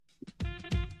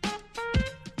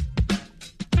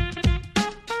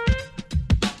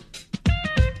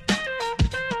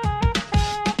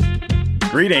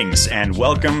Greetings and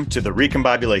welcome to the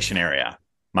Recombobulation Area.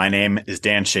 My name is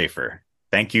Dan Schaefer.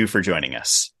 Thank you for joining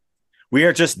us. We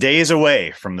are just days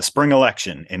away from the spring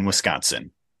election in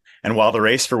Wisconsin. And while the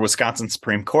race for Wisconsin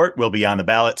Supreme Court will be on the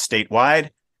ballot statewide,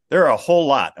 there are a whole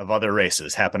lot of other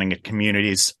races happening at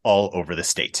communities all over the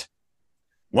state.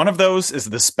 One of those is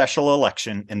the special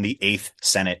election in the 8th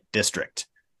Senate District.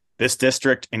 This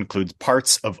district includes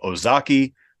parts of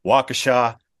Ozaukee,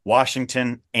 Waukesha,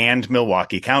 Washington, and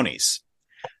Milwaukee counties.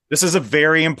 This is a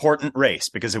very important race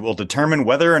because it will determine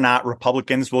whether or not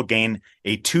Republicans will gain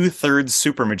a 2/3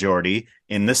 supermajority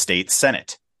in the state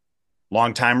Senate.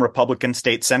 Longtime Republican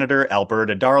State Senator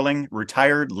Alberta Darling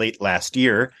retired late last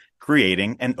year,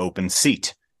 creating an open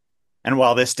seat. And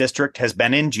while this district has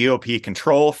been in GOP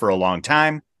control for a long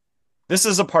time, this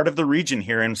is a part of the region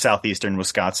here in southeastern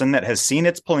Wisconsin that has seen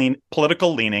its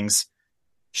political leanings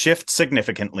shift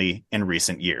significantly in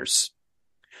recent years.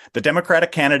 The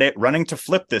Democratic candidate running to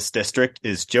flip this district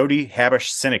is Jodi Habush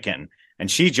Sinykin,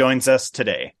 and she joins us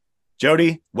today.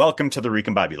 Jodi, welcome to the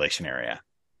Recombobulation Area.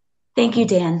 Thank you,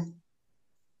 Dan.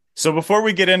 So before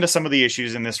we get into some of the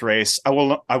issues in this race, I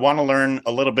want to learn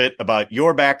a little bit about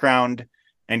your background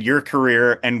and your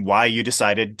career and why you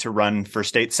decided to run for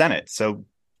state Senate. So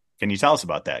can you tell us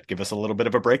about that? Give us a little bit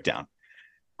of a breakdown.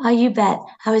 You bet.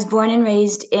 I was born and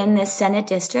raised in this Senate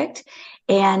district,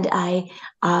 and I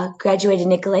graduated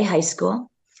Nicolet High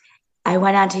School. I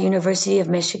went on to University of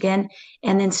Michigan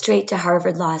and then straight to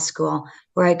Harvard Law School,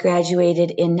 where I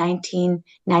graduated in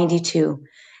 1992.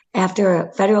 After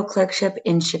a federal clerkship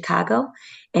in Chicago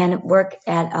and work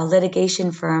at a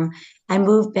litigation firm, I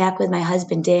moved back with my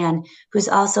husband, Dan, who's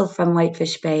also from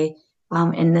Whitefish Bay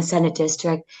in the Senate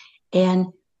district.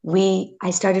 And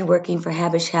I started working for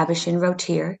Habush and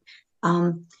Rotier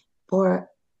for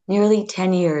nearly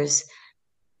 10 years,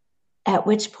 at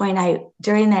which point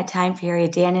during that time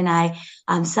period, Dan and I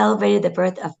celebrated the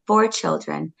birth of 4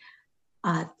 children,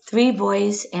 3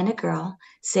 boys and a girl,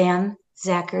 Sam,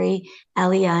 Zachary,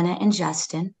 Eliana, and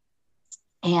Justin.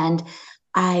 And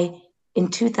in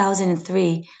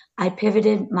 2003, I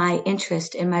pivoted my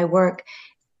interest in my work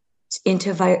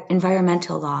into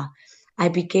environmental law. I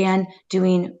began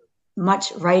doing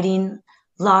much writing,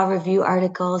 law review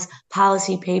articles,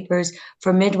 policy papers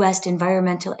for Midwest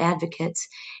environmental advocates.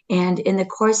 And in the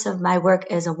course of my work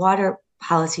as a water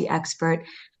policy expert,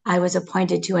 I was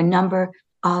appointed to a number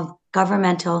of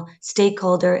governmental,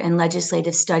 stakeholder, and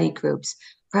legislative study groups,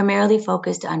 primarily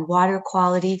focused on water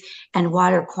quality and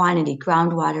water quantity,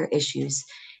 groundwater issues,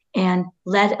 and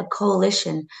led a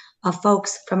coalition of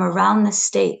folks from around the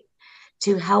state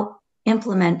to help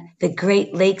implement the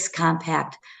Great Lakes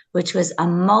Compact, which was a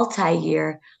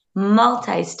multi-year,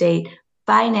 multi-state,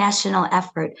 binational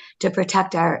effort to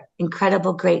protect our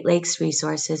incredible Great Lakes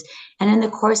resources. And in the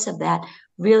course of that,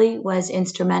 really was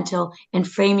instrumental in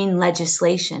framing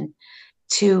legislation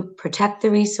to protect the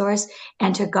resource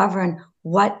and to govern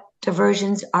what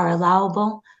diversions are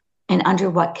allowable and under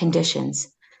what conditions.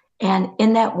 And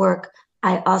in that work,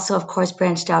 I also, of course,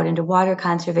 branched out into water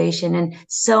conservation and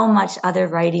so much other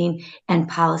writing and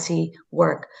policy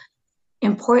work.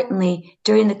 Importantly,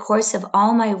 during the course of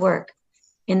all my work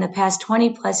in the past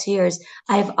 20 plus years,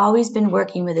 I have always been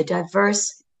working with a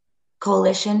diverse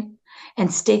coalition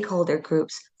and stakeholder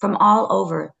groups from all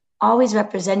over, always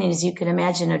representing, as you can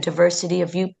imagine, a diversity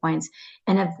of viewpoints,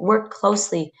 and have worked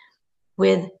closely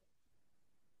with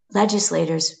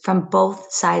legislators from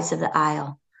both sides of the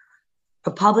aisle,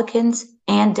 Republicans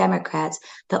and Democrats.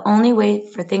 The only way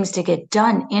for things to get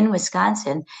done in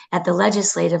Wisconsin at the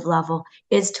legislative level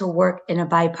is to work in a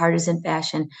bipartisan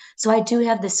fashion. So I do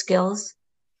have the skills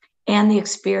and the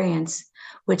experience,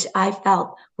 which I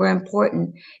felt were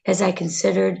important as I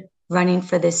considered running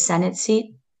for this Senate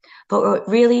seat. But what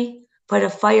really put a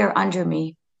fire under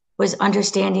me was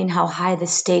understanding how high the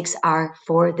stakes are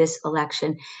for this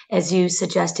election. As you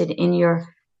suggested in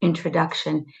your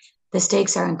introduction, the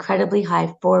stakes are incredibly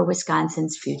high for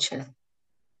Wisconsin's future.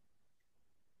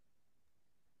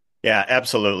 Yeah,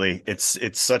 absolutely. It's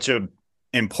such an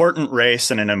important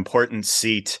race and an important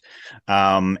seat,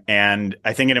 and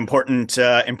I think an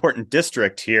important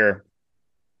district here.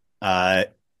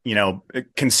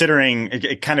 Considering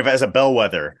kind of as a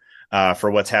bellwether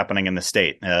for what's happening in the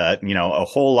state. A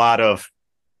whole lot of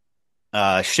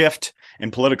shift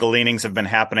in political leanings have been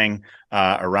happening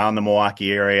around the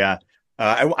Milwaukee area.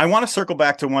 I want to circle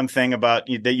back to one thing about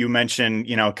that you mentioned,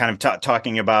 kind of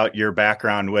talking about your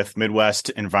background with Midwest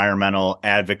environmental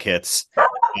advocates.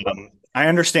 I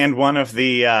understand one of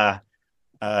the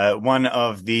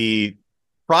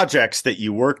projects that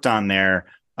you worked on there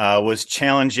was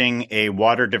challenging a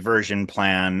water diversion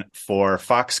plan for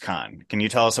Foxconn. Can you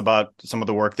tell us about some of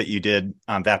the work that you did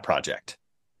on that project?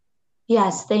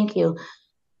 Yes, thank you.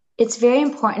 It's very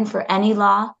important for any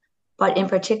law, but in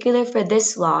particular for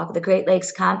this law, the Great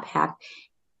Lakes Compact,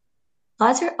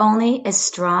 laws are only as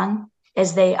strong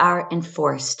as they are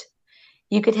enforced.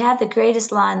 You could have the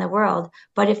greatest law in the world,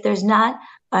 but if there's not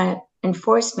an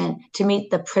enforcement to meet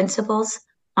the principles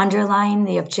underlying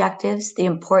the objectives, the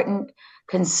important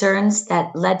concerns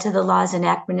that led to the law's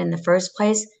enactment in the first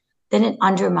place, then it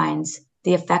undermines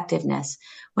the effectiveness.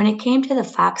 When it came to the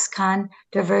Foxconn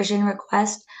diversion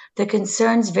request, the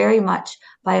concerns very much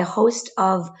by a host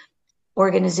of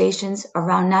organizations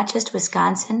around not just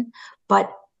Wisconsin,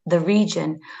 but the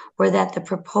region, were that the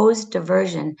proposed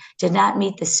diversion did not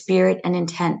meet the spirit and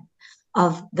intent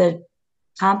of the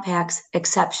compact's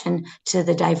exception to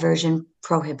the diversion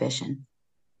prohibition.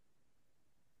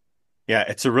 Yeah,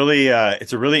 it's a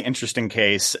really interesting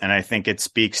case, and I think it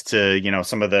speaks to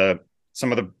some of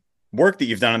the work that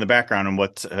you've done in the background and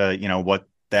what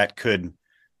that could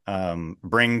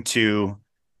bring to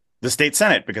the state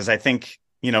Senate, because I think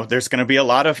there's going to be a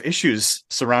lot of issues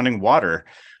surrounding water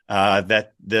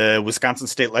that the Wisconsin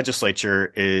State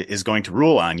Legislature is going to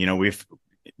rule on.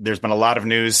 There's been a lot of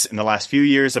news in the last few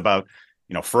years about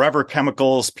forever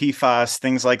chemicals, PFAS,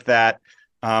 things like that.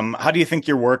 How do you think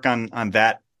your work on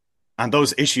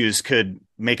those issues could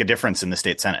make a difference in the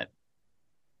state Senate?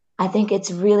 I think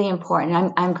it's really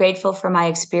important. I'm grateful for my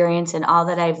experience and all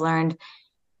that I've learned.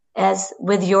 As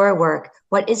with your work,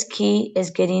 what is key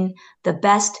is getting the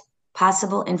best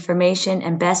possible information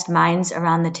and best minds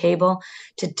around the table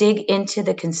to dig into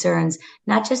the concerns,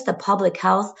 not just the public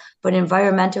health, but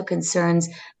environmental concerns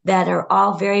that are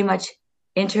all very much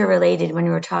interrelated when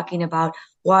we're talking about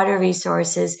water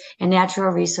resources and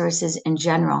natural resources in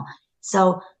general.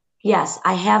 So yes,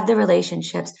 I have the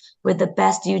relationships with the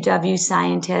best UW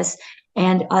scientists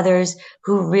and others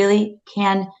who really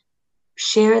can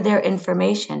share their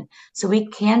information so we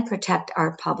can protect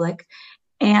our public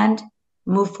and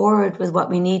move forward with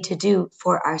what we need to do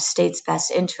for our state's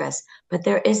best interests. But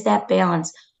there is that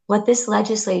balance. What this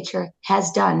legislature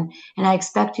has done, and I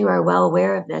expect you are well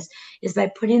aware of this, is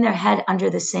by putting their head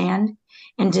under the sand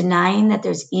and denying that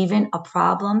there's even a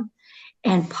problem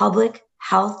and public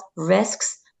health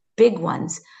risks, big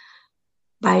ones,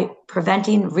 by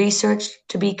preventing research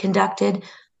to be conducted,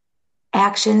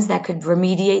 actions that could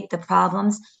remediate the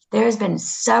problems. There has been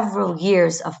several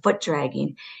years of foot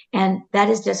dragging, and that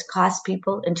has just cost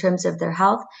people in terms of their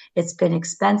health. It's been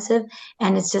expensive,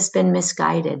 and it's just been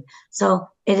misguided. So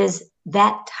it is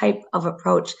that type of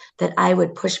approach that I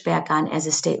would push back on as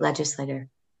a state legislator.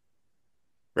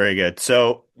 Very good.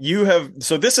 So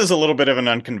this is a little bit of an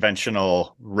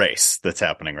unconventional race that's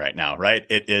happening right now, right?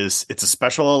 It's a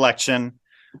special election.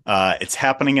 It's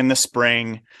happening in the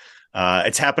spring.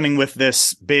 It's happening with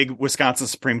this big Wisconsin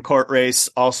Supreme Court race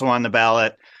also on the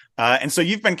ballot. And so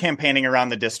you've been campaigning around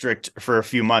the district for a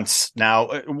few months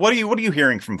now. What are you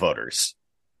hearing from voters?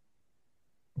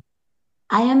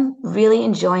 I am really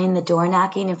enjoying the door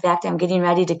knocking. In fact, I'm getting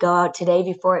ready to go out today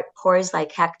before it pours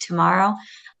like heck tomorrow.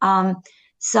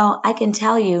 So I can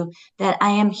tell you that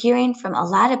I am hearing from a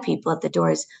lot of people at the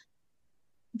doors.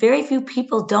 Very few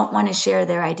people don't want to share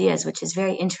their ideas, which is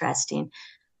very interesting.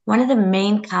 One of the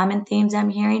main common themes I'm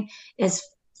hearing is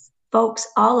folks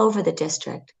all over the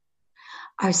district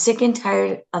are sick and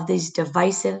tired of these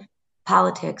divisive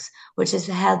politics, which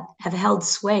have held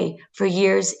sway for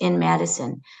years in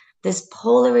Madison. This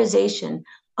polarization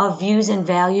of views and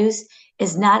values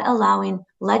is not allowing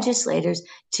legislators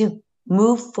to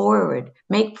move forward,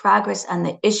 make progress on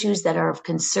the issues that are of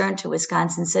concern to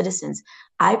Wisconsin citizens.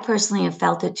 I personally have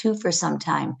felt it too for some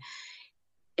time.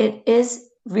 It is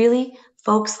really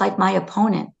folks like my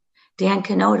opponent, Dan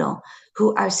Canodal,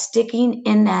 who are sticking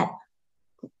in that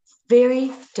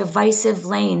very divisive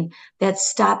lane that's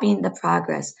stopping the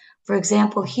progress. For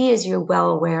example, he, as you're well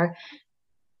aware,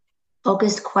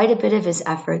 focused quite a bit of his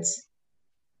efforts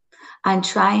on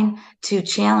trying to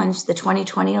challenge the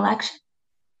 2020 election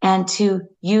and to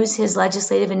use his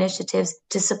legislative initiatives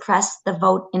to suppress the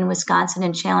vote in Wisconsin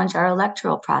and challenge our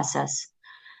electoral process.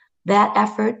 That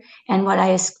effort, and what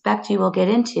I expect you will get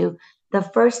into, the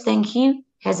first thing he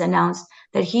has announced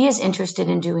that he is interested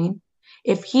in doing,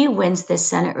 if he wins this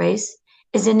Senate race,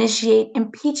 is initiate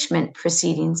impeachment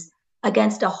proceedings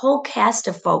against a whole cast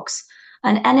of folks,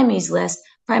 an enemies list,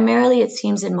 primarily it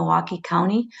seems in Milwaukee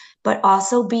County, but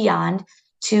also beyond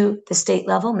to the state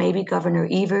level, maybe Governor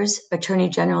Evers, Attorney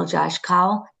General Josh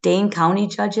Cowell, Dane County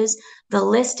judges. The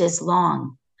list is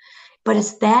long. But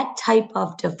it's that type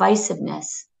of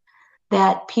divisiveness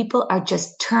that people are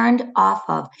just turned off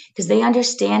of because they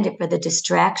understand it for the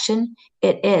distraction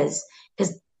it is,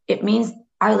 because it means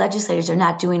our legislators are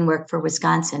not doing work for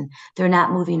Wisconsin. They're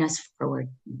not moving us forward.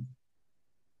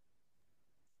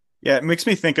 Yeah, it makes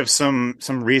me think of some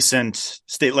recent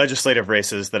state legislative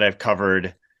races that I've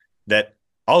covered that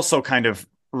also kind of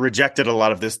rejected a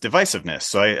lot of this divisiveness.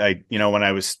 So when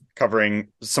I was covering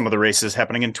some of the races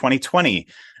happening in 2020,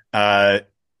 Deb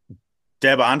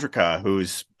Andrika,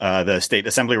 who's the state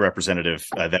assembly representative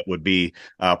that would be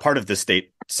part of the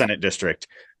state Senate district,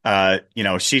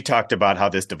 she talked about how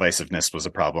this divisiveness was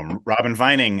a problem. Robin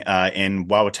Vining in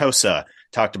Wauwatosa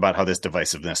talked about how this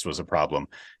divisiveness was a problem.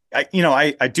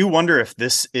 I do wonder if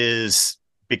this is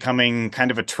becoming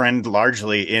kind of a trend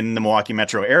largely in the Milwaukee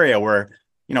metro area where,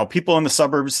 people in the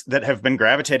suburbs that have been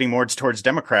gravitating more towards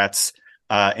Democrats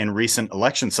in recent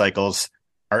election cycles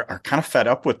are kind of fed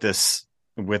up with this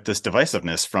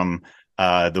divisiveness from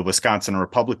the Wisconsin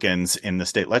Republicans in the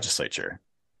state legislature.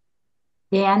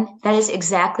 Dan, that is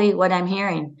exactly what I'm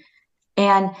hearing.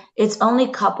 And it's only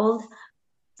coupled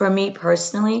for me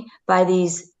personally by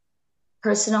these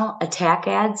personal attack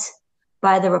ads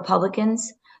by the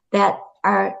Republicans that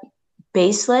are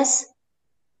baseless.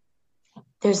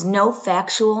 There's no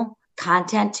factual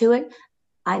content to it.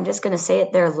 I'm just going to say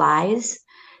it, they're lies.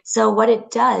 So what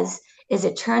it does is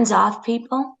it turns off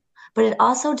people, but it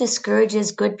also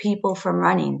discourages good people from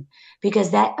running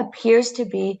because that appears to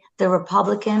be the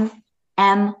Republican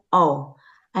MO.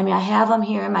 I mean, I have them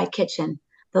here in my kitchen,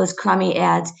 those crummy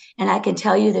ads, and I can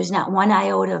tell you there's not one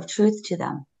iota of truth to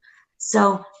them.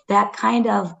 So that kind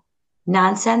of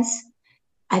nonsense,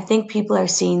 I think people are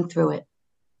seeing through it.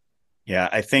 Yeah,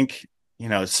 I think,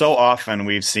 so often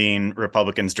we've seen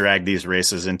Republicans drag these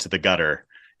races into the gutter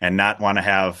and not want to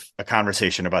have a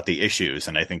conversation about the issues.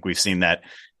 And I think we've seen that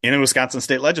in the Wisconsin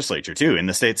state legislature, too, in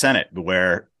the state Senate,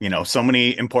 where, so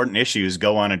many important issues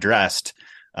go unaddressed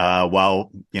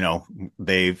while,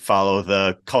 they follow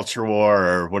the culture war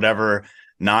or whatever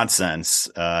nonsense.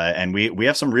 And we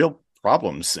have some real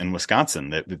problems in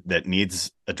Wisconsin that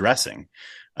needs addressing.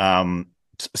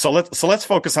 So let's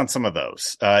focus on some of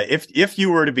those. If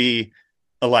you were to be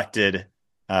elected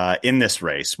in this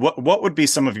race, what would be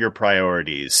some of your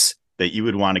priorities that you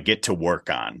would want to get to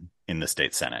work on in the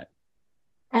state Senate?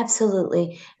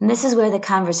 Absolutely. And this is where the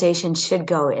conversation should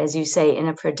go, as you say, in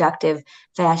a productive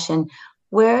fashion.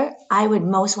 Where I would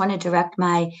most want to direct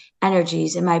my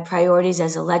energies and my priorities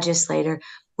as a legislator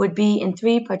would be in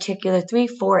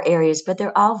four areas, but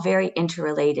they're all very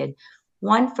interrelated.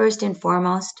 One, first and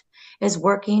foremost, is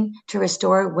working to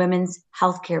restore women's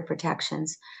health care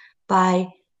protections by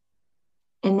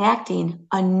enacting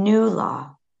a new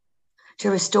law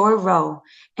to restore Roe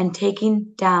and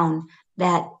taking down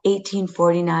that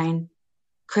 1849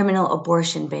 criminal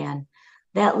abortion ban.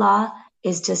 That law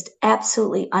is just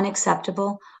absolutely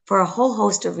unacceptable for a whole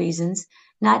host of reasons,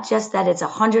 not just that it's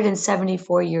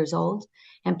 174 years old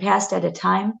and passed at a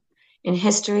time in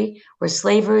history where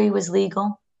slavery was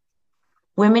legal,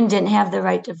 women didn't have the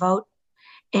right to vote,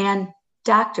 and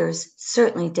doctors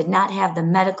certainly did not have the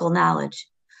medical knowledge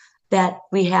that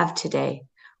we have today.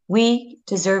 We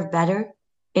deserve better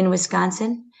in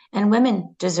Wisconsin, and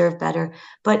women deserve better.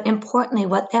 But importantly,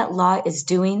 what that law is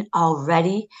doing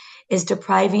already is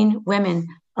depriving women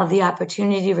of the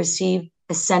opportunity to receive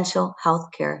essential health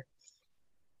care.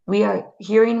 We are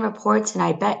hearing reports, and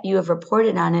I bet you have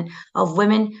reported on it, of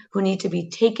women who need to be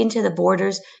taken to the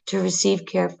borders to receive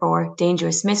care for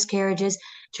dangerous miscarriages,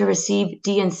 to receive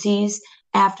DNCs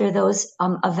after those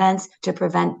events to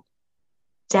prevent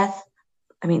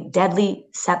deadly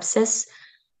sepsis.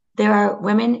 There are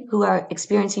women who are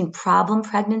experiencing problem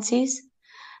pregnancies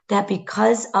that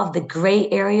because of the gray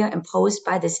area imposed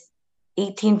by this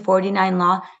 1849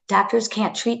 law, doctors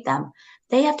can't treat them.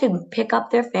 They have to pick up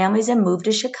their families and move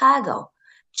to Chicago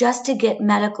just to get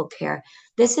medical care.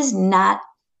 This is not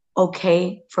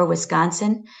okay for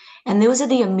Wisconsin. And those are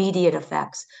the immediate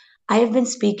effects. I have been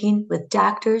speaking with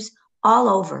doctors all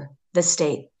over the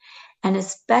state, and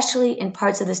especially in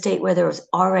parts of the state where there was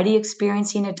already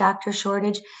experiencing a doctor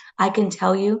shortage. I can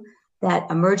tell you that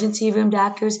emergency room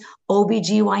doctors,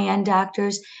 OBGYN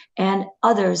doctors, and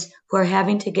others who are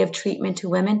having to give treatment to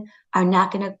women are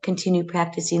not going to continue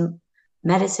practicing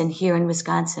medicine here in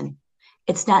Wisconsin.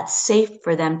 It's not safe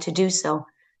for them to do so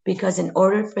because in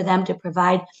order for them to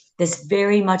provide this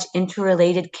very much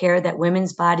interrelated care that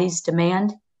women's bodies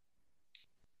demand,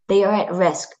 they are at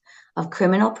risk of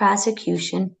criminal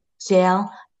prosecution,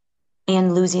 jail,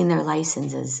 and losing their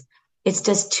licenses. It's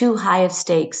just too high of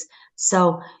stakes.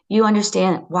 So you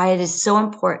understand why it is so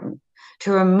important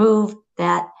to remove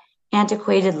that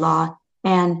antiquated law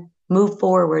and move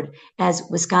forward as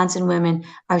Wisconsin women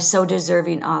are so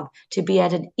deserving of, to be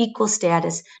at an equal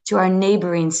status to our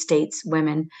neighboring states'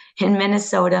 women in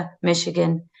Minnesota,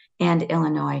 Michigan, and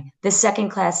Illinois. This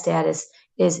second-class status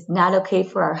is not okay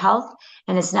for our health,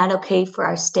 and it's not okay for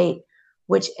our state,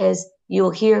 which, as you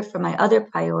will hear from my other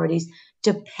priorities,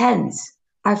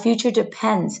 our future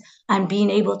depends on being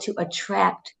able to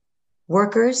attract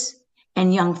workers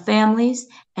and young families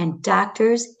and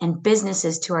doctors and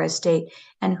businesses to our state.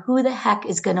 And who the heck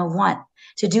is going to want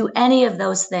to do any of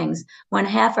those things when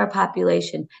half our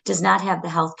population does not have the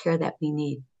health care that we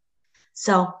need?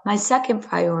 So my second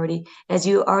priority, as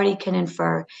you already can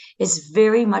infer, is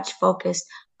very much focused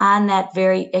on that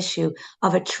very issue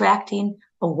of attracting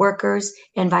workers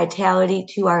and vitality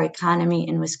to our economy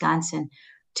in Wisconsin.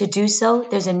 To do so,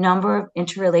 there's a number of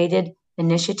interrelated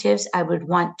initiatives I would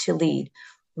want to lead.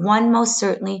 One most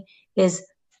certainly is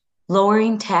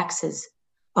lowering taxes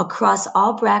across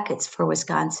all brackets for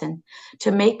Wisconsin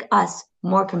to make us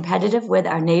more competitive with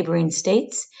our neighboring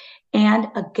states, and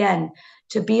again,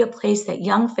 to be a place that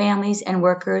young families and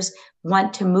workers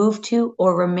want to move to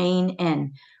or remain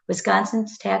in.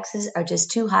 Wisconsin's taxes are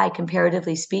just too high,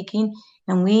 comparatively speaking,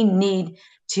 and we need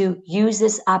to use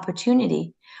this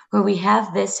opportunity where we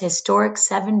have this historic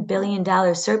 $7 billion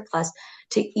surplus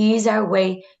to ease our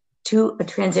way to a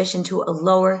transition to a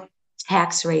lower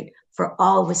tax rate for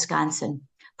all Wisconsin,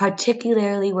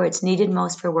 particularly where it's needed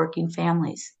most for working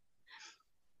families.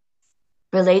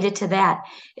 Related to that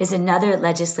is another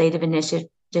legislative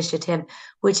initiative,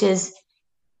 which is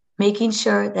making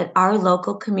sure that our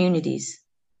local communities,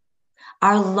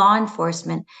 our law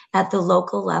enforcement at the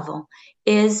local level,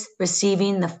 is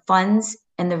receiving the funds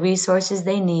and the resources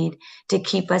they need to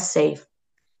keep us safe.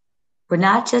 We're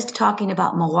not just talking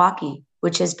about Milwaukee,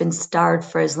 which has been starved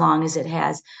for as long as it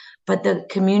has, but the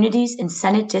communities in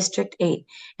Senate District 8.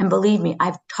 And believe me,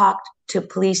 I've talked to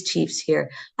police chiefs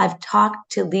here. I've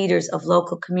talked to leaders of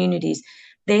local communities.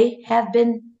 They have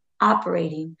been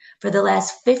operating for the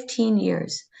last 15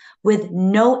 years with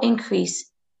no increase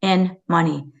in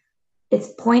money.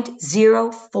 It's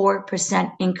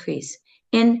 0.04% increase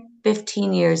in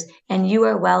 15 years. And you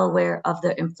are well aware of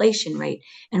the inflation rate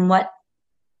and what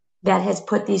that has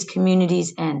put these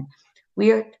communities in.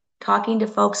 We are talking to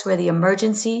folks where the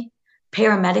emergency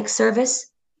paramedic service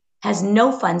has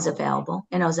no funds available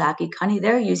in Ozaukee County.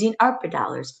 They're using ARPA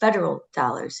dollars, federal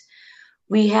dollars.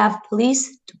 We have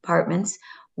police departments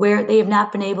where they have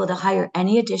not been able to hire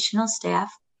any additional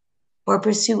staff or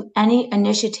pursue any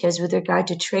initiatives with regard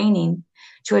to training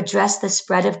to address the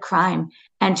spread of crime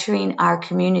entering our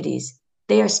communities.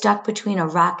 They are stuck between a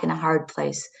rock and a hard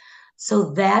place.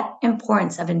 So that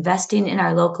importance of investing in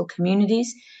our local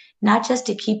communities, not just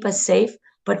to keep us safe,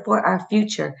 but for our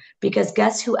future, because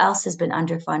guess who else has been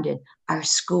underfunded? Our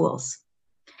schools.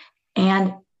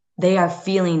 And they are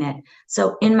feeling it.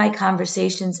 So in my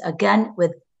conversations, again,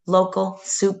 with local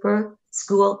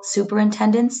school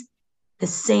superintendents, the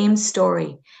same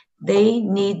story. They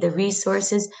need the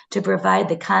resources to provide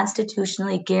the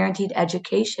constitutionally guaranteed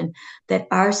education that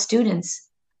our students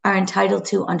are entitled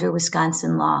to under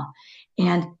Wisconsin law.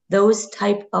 And those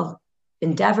type of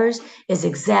endeavors is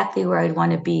exactly where I'd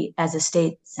want to be as a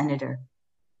state senator.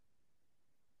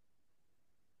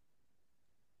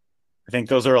 I think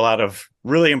those are a lot of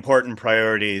really important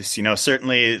priorities. You know,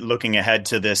 certainly looking ahead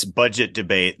to this budget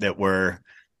debate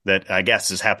that I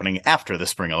guess is happening after the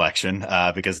spring election,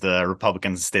 because the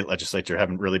Republicans state legislature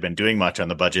haven't really been doing much on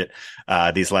the budget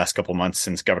these last couple months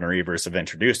since Governor Evers have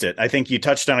introduced it. I think you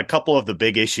touched on a couple of the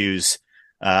big issues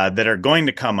that are going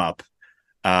to come up.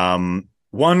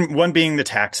 One being the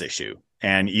tax issue,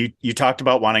 and you talked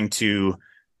about wanting to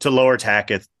lower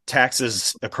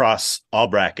taxes across all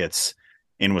brackets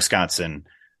in Wisconsin.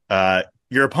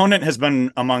 Your opponent has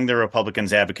been among the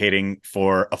Republicans advocating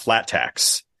for a flat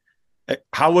tax.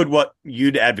 How would what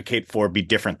you'd advocate for be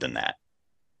different than that?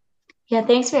 Yeah,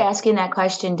 thanks for asking that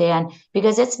question, Dan,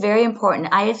 because it's very important.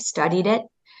 I have studied it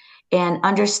and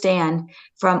understand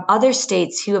from other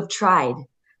states who have tried.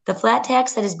 The flat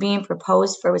tax that is being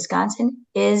proposed for Wisconsin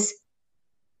is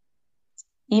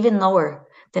even lower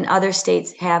than other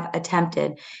states have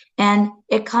attempted. And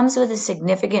it comes with a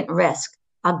significant risk,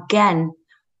 again,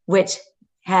 which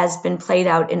has been played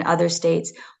out in other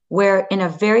states, where in a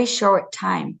very short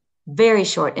time,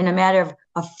 in a matter of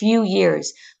a few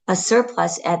years, a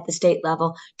surplus at the state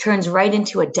level turns right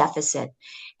into a deficit.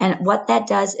 And what that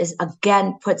does is,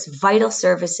 again, puts vital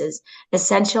services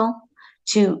essential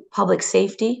to public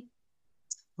safety,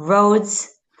 roads,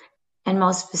 and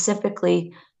most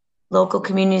specifically, local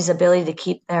communities' ability to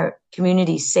keep their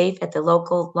communities safe at the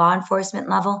local law enforcement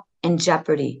level in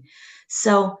jeopardy.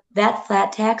 So that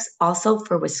flat tax also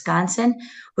for Wisconsin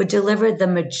would deliver the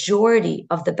majority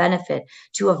of the benefit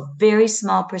to a very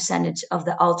small percentage of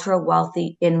the ultra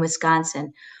wealthy in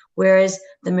Wisconsin, whereas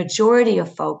the majority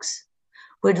of folks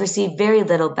would receive very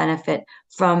little benefit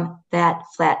from that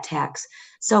flat tax.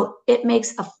 So it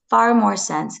makes a far more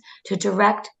sense to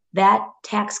direct that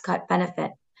tax cut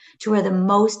benefit to where the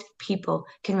most people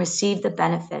can receive the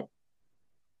benefit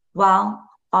while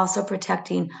also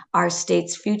protecting our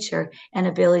state's future and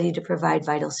ability to provide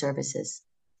vital services.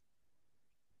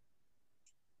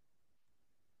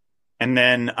 And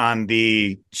then on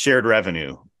the shared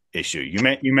revenue issue,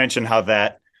 you mentioned how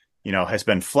that has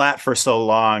been flat for so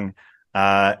long.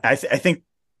 I think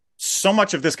so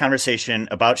much of this conversation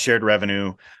about shared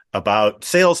revenue, about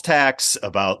sales tax,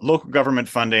 about local government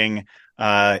funding,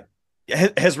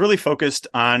 has really focused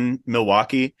on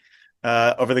Milwaukee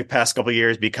over the past couple of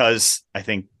years because I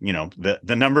think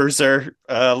the numbers are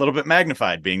a little bit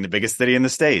magnified, being the biggest city in the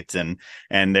state,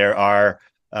 and there are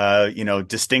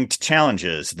distinct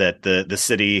challenges that the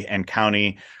city and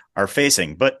county are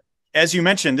facing. But as you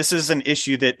mentioned, this is an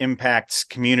issue that impacts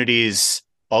communities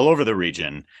all over the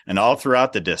region and all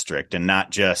throughout the district, and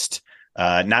not just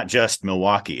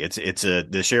Milwaukee.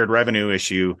 The shared revenue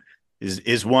issue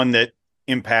is one that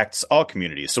impacts all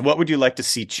communities. So what would you like to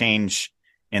see change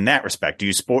in that respect? Do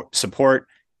you support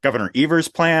Governor Evers'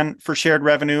 plan for shared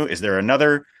revenue? Is there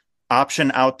another option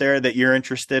out there that you're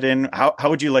interested in? How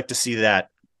would you like to see that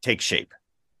take shape?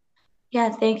 Yeah,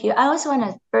 thank you. I also want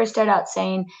to first start out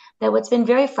saying that what's been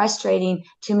very frustrating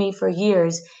to me for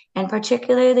years, and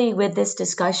particularly with this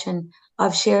discussion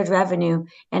of shared revenue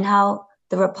and how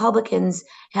the Republicans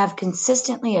have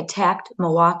consistently attacked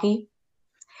Milwaukee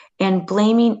and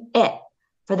blaming it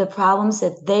for the problems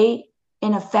that they,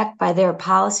 in effect, by their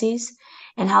policies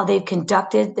and how they've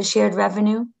conducted the shared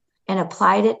revenue and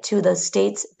applied it to the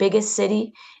state's biggest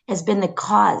city, has been the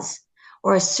cause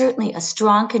or certainly a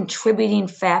strong contributing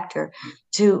factor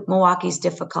to Milwaukee's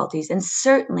difficulties and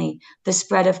certainly the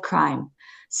spread of crime.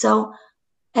 So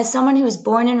as someone who was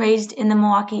born and raised in the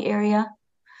Milwaukee area,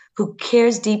 who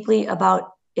cares deeply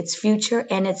about its future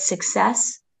and its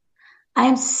success, I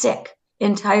am sick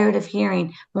and tired of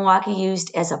hearing Milwaukee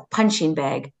used as a punching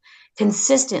bag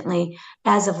consistently,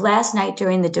 as of last night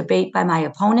during the debate by my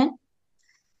opponent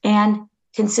and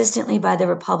consistently by the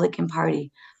Republican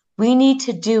Party. We need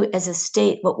to do as a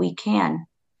state what we can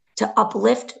to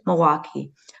uplift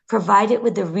Milwaukee, provide it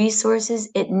with the resources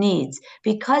it needs,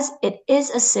 because it is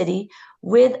a city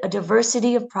with a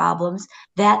diversity of problems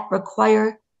that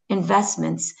require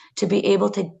investments to be able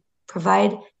to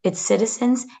provide its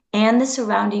citizens and the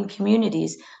surrounding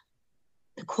communities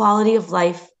the quality of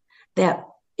life that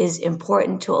is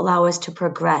important to allow us to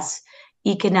progress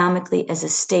economically as a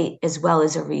state as well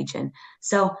as a region.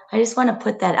 So I just want to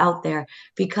put that out there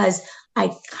because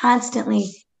I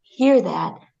constantly hear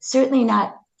that, certainly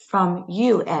not from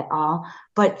you at all,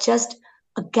 but just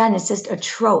again, it's just a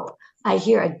trope I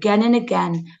hear again and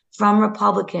again from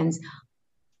Republicans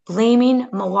blaming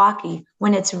Milwaukee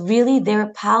when it's really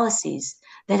their policies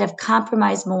that have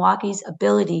compromised Milwaukee's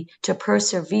ability to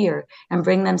persevere and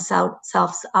bring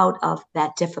themselves out of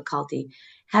that difficulty.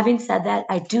 Having said that,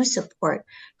 I do support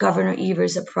Governor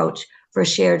Evers' approach for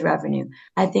shared revenue.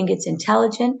 I think it's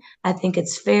intelligent, I think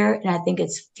it's fair, and I think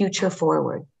it's future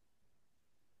forward.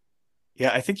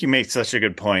 Yeah, I think you make such a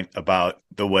good point about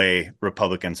the way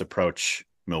Republicans approach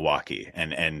Milwaukee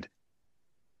and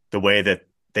the way that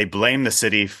they blame the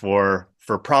city for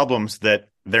problems that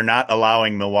they're not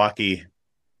allowing Milwaukee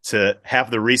to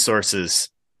have the resources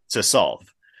to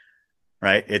solve.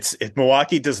 Right?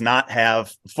 Milwaukee does not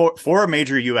have, for a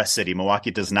major U.S. city, Milwaukee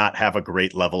does not have a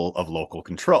great level of local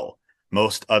control.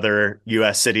 Most other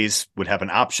U.S. cities would have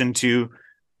an option to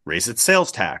raise its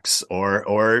sales tax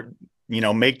or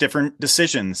make different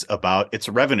decisions about its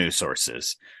revenue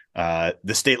sources.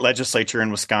 The state legislature in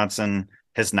Wisconsin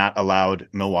has not allowed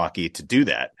Milwaukee to do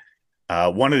that.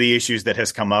 One of the issues that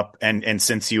has come up, and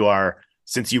since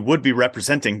you would be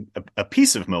representing a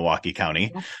piece of Milwaukee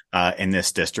County in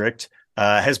this district,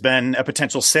 has been a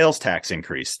potential sales tax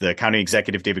increase. The county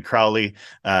executive, David Crowley,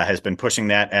 has been pushing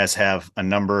that, as have a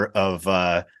number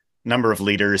of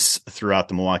leaders throughout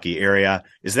the Milwaukee area.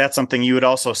 Is that something you would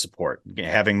also support,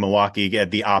 having Milwaukee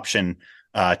get the option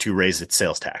to raise its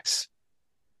sales tax?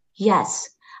 Yes,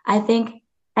 I think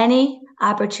any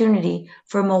opportunity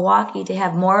for Milwaukee to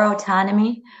have more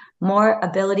autonomy, more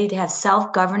ability to have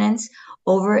self-governance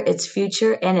over its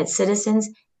future and its citizens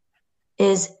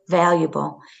is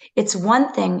valuable. It's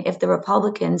one thing if the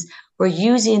Republicans were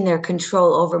using their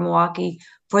control over Milwaukee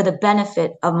for the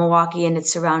benefit of Milwaukee and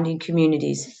its surrounding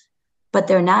communities, but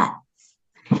they're not.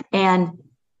 And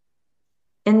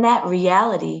in that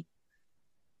reality,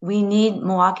 we need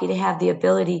Milwaukee to have the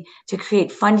ability to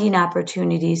create funding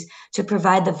opportunities to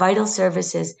provide the vital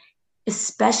services,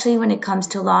 especially when it comes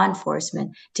to law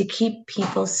enforcement, to keep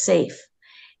people safe.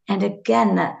 And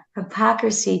again, the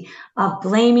hypocrisy of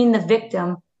blaming the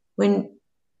victim when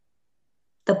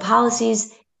the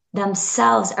policies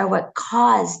themselves are what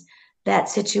caused that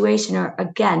situation. Or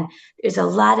again, there's a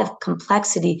lot of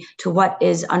complexity to what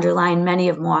is underlying many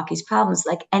of Milwaukee's problems,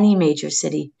 like any major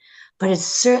city. But it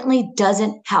certainly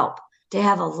doesn't help to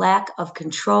have a lack of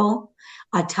control,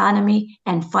 autonomy,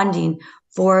 and funding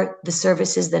for the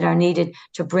services that are needed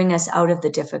to bring us out of the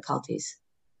difficulties.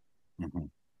 Mm-hmm.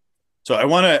 So I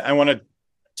want to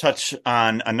touch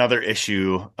on another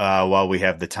issue while we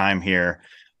have the time here,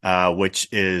 which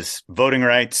is voting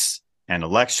rights and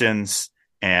elections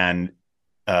and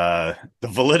the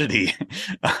validity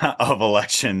of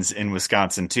elections in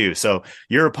Wisconsin too. So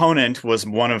your opponent was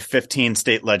one of 15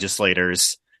 state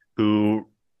legislators who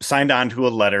signed on to a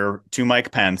letter to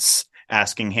Mike Pence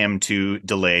asking him to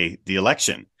delay the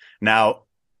election. Now,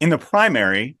 in the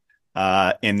primary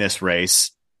in this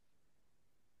race,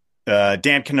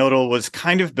 Dan Knodel was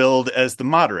kind of billed as the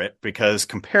moderate because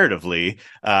comparatively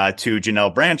to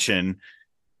Janelle Brandtjen,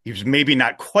 he was maybe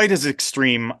not quite as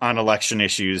extreme on election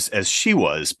issues as she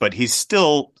was, but he's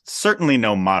still certainly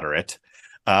no moderate.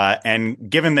 And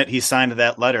given that he signed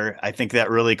that letter, I think that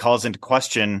really calls into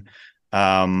question,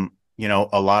 a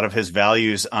lot of his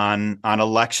values on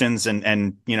elections.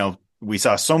 And we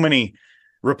saw so many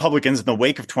Republicans in the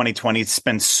wake of 2020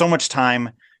 spend so much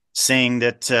time saying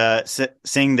that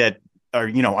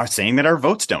our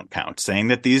votes don't count, saying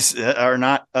that these are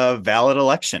not a valid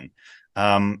election.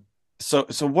 So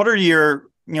what are your,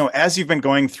 as you've been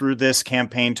going through this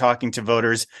campaign, talking to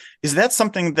voters, is that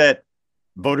something that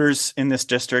voters in this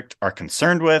district are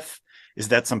concerned with? Is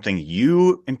that something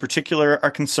you in particular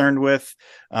are concerned with?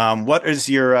 What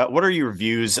are your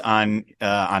views on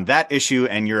that issue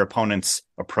and your opponent's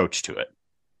approach to it?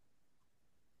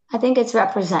 I think it's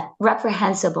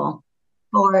reprehensible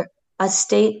for a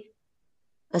state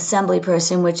assembly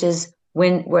person, which is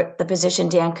the position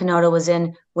Dan Knodel was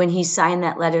in when he signed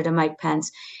that letter to Mike Pence.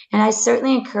 And I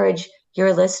certainly encourage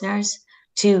your listeners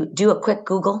to do a quick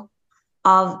Google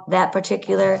of that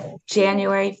particular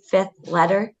January 5th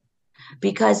letter,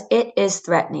 because it is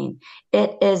threatening.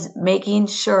 It is making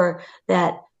sure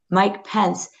that Mike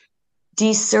Pence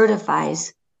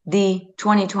decertifies the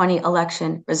 2020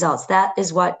 election results. That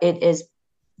is what it is,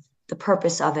 the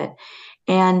purpose of it.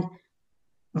 And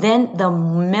then the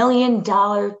 $1 million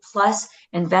plus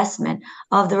investment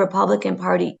of the Republican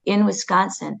Party in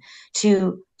Wisconsin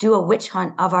to do a witch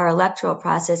hunt of our electoral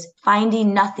process,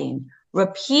 finding nothing,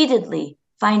 repeatedly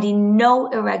finding no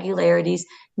irregularities,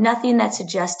 nothing that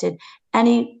suggested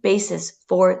any basis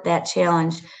for that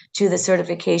challenge to the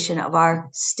certification of our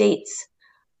state's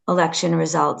election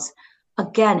results.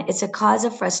 Again, it's a cause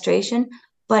of frustration,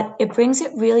 but it brings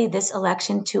it really, this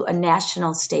election, to a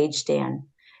national stage, Dan,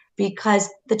 because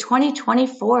the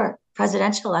 2024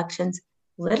 presidential elections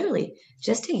literally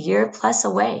just a year plus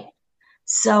away.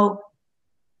 So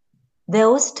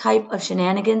those type of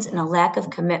shenanigans and a lack of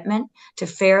commitment to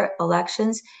fair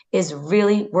elections is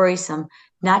really worrisome,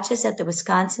 not just at the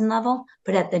Wisconsin level,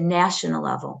 but at the national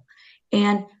level.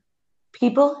 And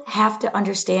people have to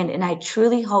understand, and I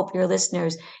truly hope your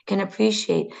listeners can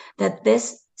appreciate, that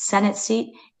this Senate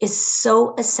seat is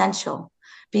so essential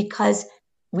because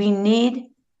we need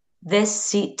this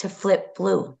seat to flip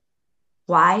blue.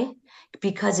 Why?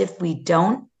 Because if we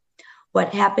don't,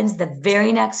 what happens the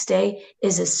very next day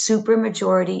is a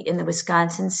supermajority in the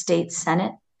Wisconsin State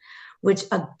Senate, which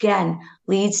again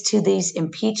leads to these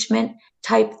impeachment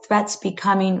type threats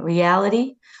becoming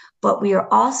reality. But we are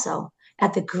also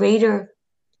at the greater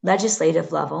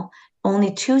legislative level,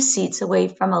 only 2 seats away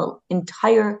from an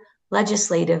entire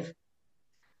legislative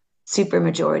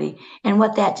supermajority. And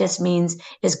what that just means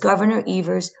is Governor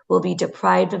Evers will be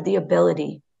deprived of the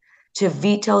ability to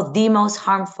veto the most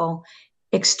harmful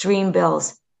extreme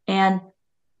bills. And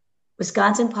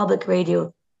Wisconsin Public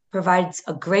Radio provides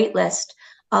a great list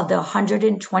of the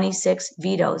 126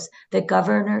 vetoes that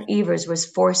Governor Evers was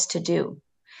forced to do.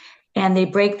 And they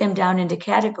break them down into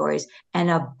categories. And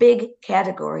a big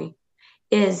category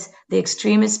is the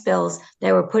extremist bills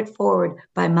that were put forward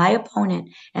by my opponent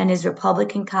and his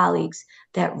Republican colleagues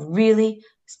that really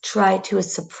try to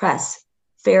suppress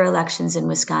fair elections in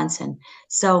Wisconsin.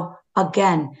 So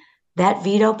again, that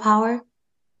veto power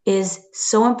is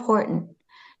so important,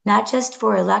 not just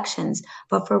for elections,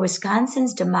 but for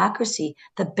Wisconsin's democracy.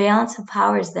 The balance of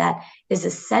powers that is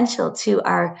essential to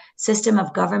our system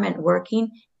of government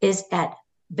working is at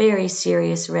very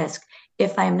serious risk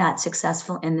if I'm not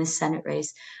successful in this Senate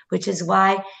race, which is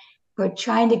why we're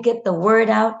trying to get the word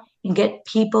out and get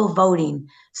people voting.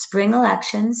 Spring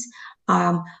elections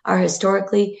are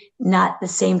historically not the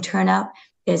same turnout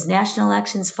as national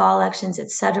elections, fall elections,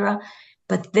 etc.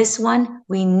 But this one,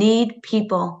 we need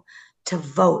people to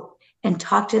vote and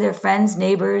talk to their friends,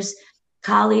 neighbors,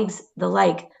 colleagues, the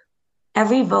like.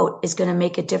 Every vote is going to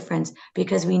make a difference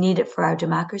because we need it for our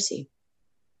democracy.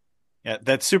 Yeah,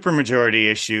 that supermajority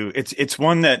issue, it's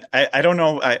one that I don't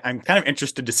know. I'm kind of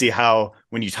interested to see how,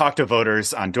 when you talk to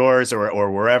voters on doors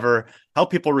or wherever, how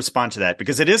people respond to that,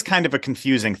 because it is kind of a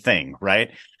confusing thing, right?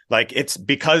 Like, it's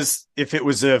because if it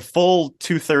was a full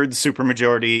 2/3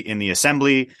 supermajority in the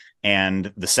Assembly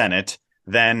and the Senate,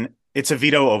 then it's a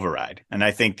veto override. And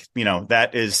I think,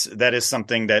 that is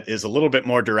something that is a little bit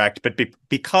more direct, but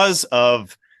because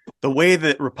of the way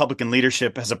that Republican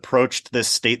leadership has approached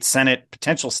this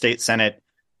potential state Senate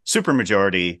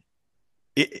supermajority,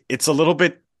 it's a little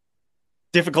bit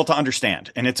difficult to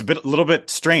understand. And it's a little bit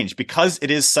strange because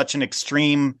it is such an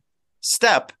extreme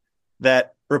step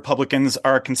that Republicans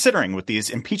are considering with these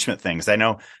impeachment things. I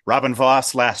know Robin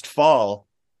Vos last fall,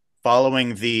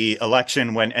 following the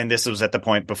election, and this was at the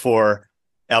point before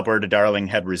Alberta Darling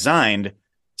had resigned,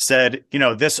 said,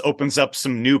 this opens up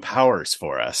some new powers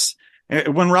for us.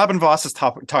 When Robin Vos is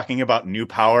talking about new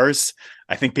powers,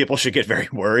 I think people should get very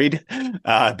worried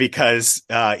because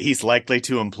he's likely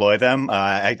to employ them.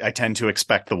 I tend to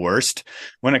expect the worst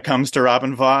when it comes to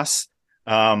Robin Vos.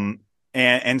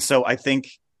 And so I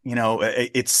think,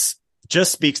 it's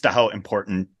just speaks to how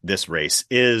important this race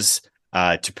is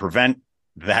to prevent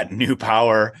that new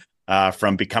power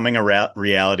from becoming a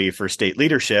reality for state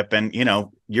leadership. And,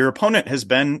 your opponent has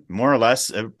been more or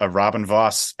less a Robin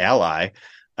Vos ally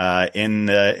in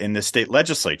the state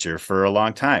legislature for a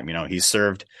long time. He's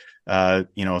served,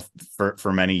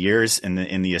 for many years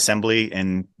in the Assembly,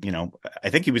 and I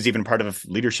think he was even part of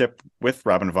leadership with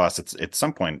Robin Vos at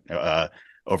some point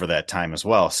over that time as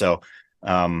well. So,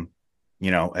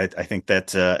 I think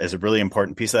that is a really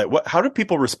important piece of that. How do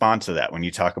people respond to that when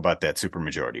you talk about that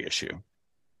supermajority issue?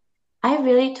 I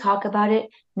really talk about it,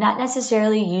 not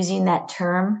necessarily using that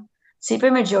term.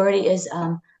 Supermajority is,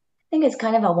 I think it's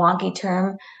kind of a wonky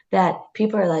term that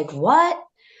people are like, what?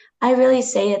 I really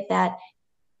say it that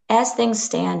as things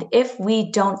stand, if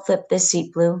we don't flip this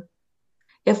seat blue,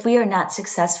 if we are not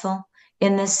successful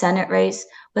in this Senate race,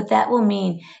 what that will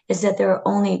mean is that there are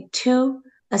only 2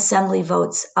 Assembly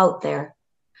votes out there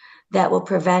that will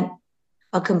prevent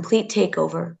a complete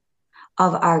takeover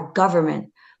of our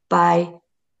government by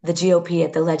the GOP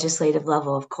at the legislative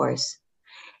level, of course.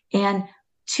 And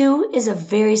 2 is a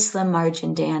very slim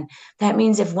margin, Dan. That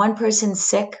means if one person's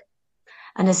sick,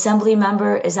 an Assembly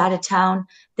member is out of town,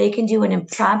 they can do an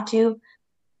impromptu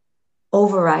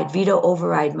veto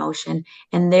override motion,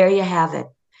 and there you have it.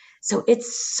 So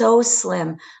it's so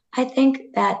slim. I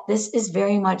think that this is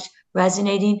very much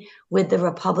resonating with the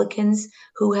Republicans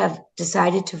who have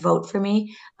decided to vote for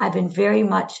me. I've been very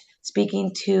much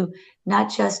speaking to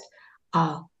not just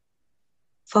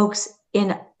folks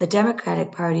in the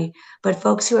Democratic Party, but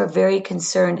folks who are very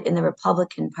concerned in the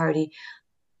Republican Party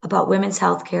about women's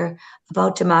health care,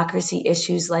 about democracy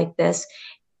issues like this,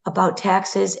 about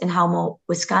taxes, and how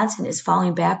Wisconsin is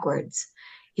falling backwards.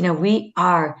 We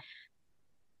are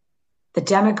the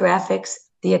demographics,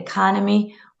 the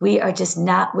economy, we are just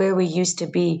not where we used to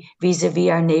be vis-a-vis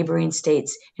our neighboring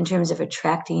states in terms of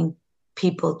attracting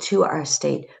people to our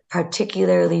state,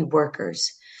 particularly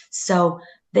workers. So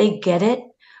they get it,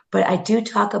 but I do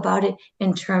talk about it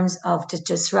in terms of the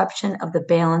disruption of the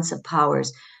balance of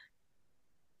powers.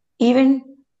 Even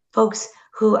folks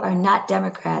who are not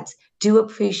Democrats do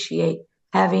appreciate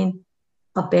having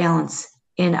a balance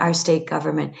in our state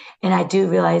government. And I do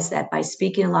realize that by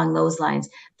speaking along those lines,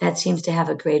 that seems to have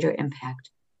a greater impact.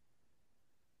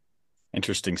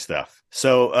 Interesting stuff.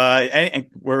 So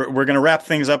we're going to wrap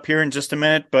things up here in just a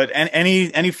minute, but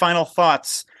any final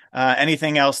thoughts?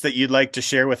 Anything else that you'd like to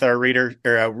share with our reader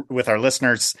or with our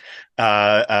listeners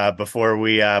before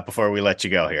we let you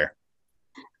go here?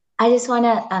 I just want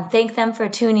to thank them for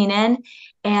tuning in,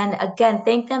 and again,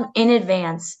 thank them in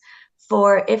advance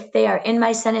for, if they are in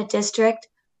my Senate district,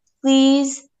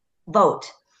 please vote.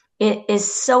 It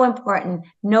is so important.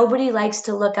 Nobody likes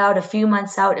to look out a few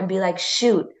months out and be like,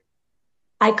 shoot,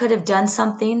 I could have done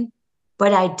something,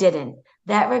 but I didn't.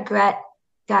 That regret,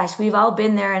 gosh, we've all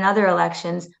been there in other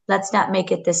elections. Let's not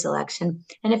make it this election.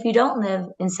 And if you don't live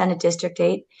in Senate District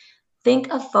 8,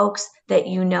 think of folks that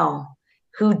you know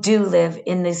who do live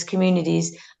in these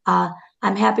communities.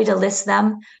 I'm happy to list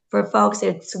them for folks.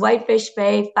 It's Whitefish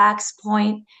Bay, Fox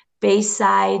Point,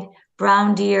 Bayside,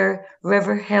 Brown Deer,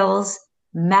 River Hills,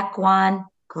 Mequon,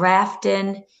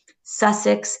 Grafton,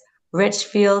 Sussex,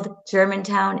 Richfield,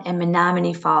 Germantown, and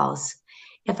Menominee Falls.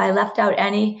 If I left out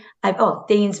any,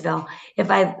 Thiensville.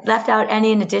 If I left out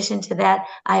any in addition to that,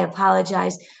 I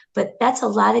apologize. But that's a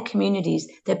lot of communities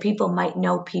that people might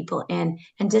know people in,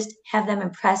 and just have them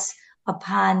impress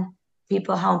upon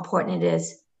people how important it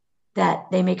is that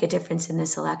they make a difference in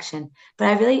this election. But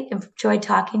I really enjoyed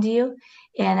talking to you,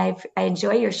 and I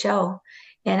enjoy your show,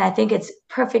 and I think it's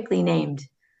perfectly named.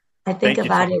 I think Thank you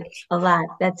about so it much. a lot.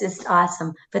 That's just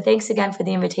awesome. But thanks again for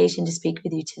the invitation to speak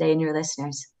with you today and your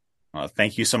listeners. Well,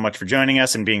 thank you so much for joining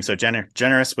us and being so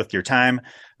generous with your time.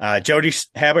 Jodi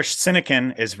Habush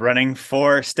Sinykin is running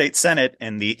for state senate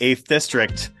in the 8th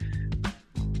district.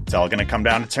 It's all going to come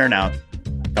down to turnout.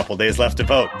 A couple days left to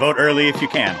vote. Vote early if you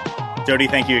can. Jodi,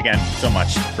 thank you again so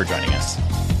much for joining us.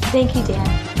 Thank you,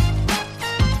 Dan.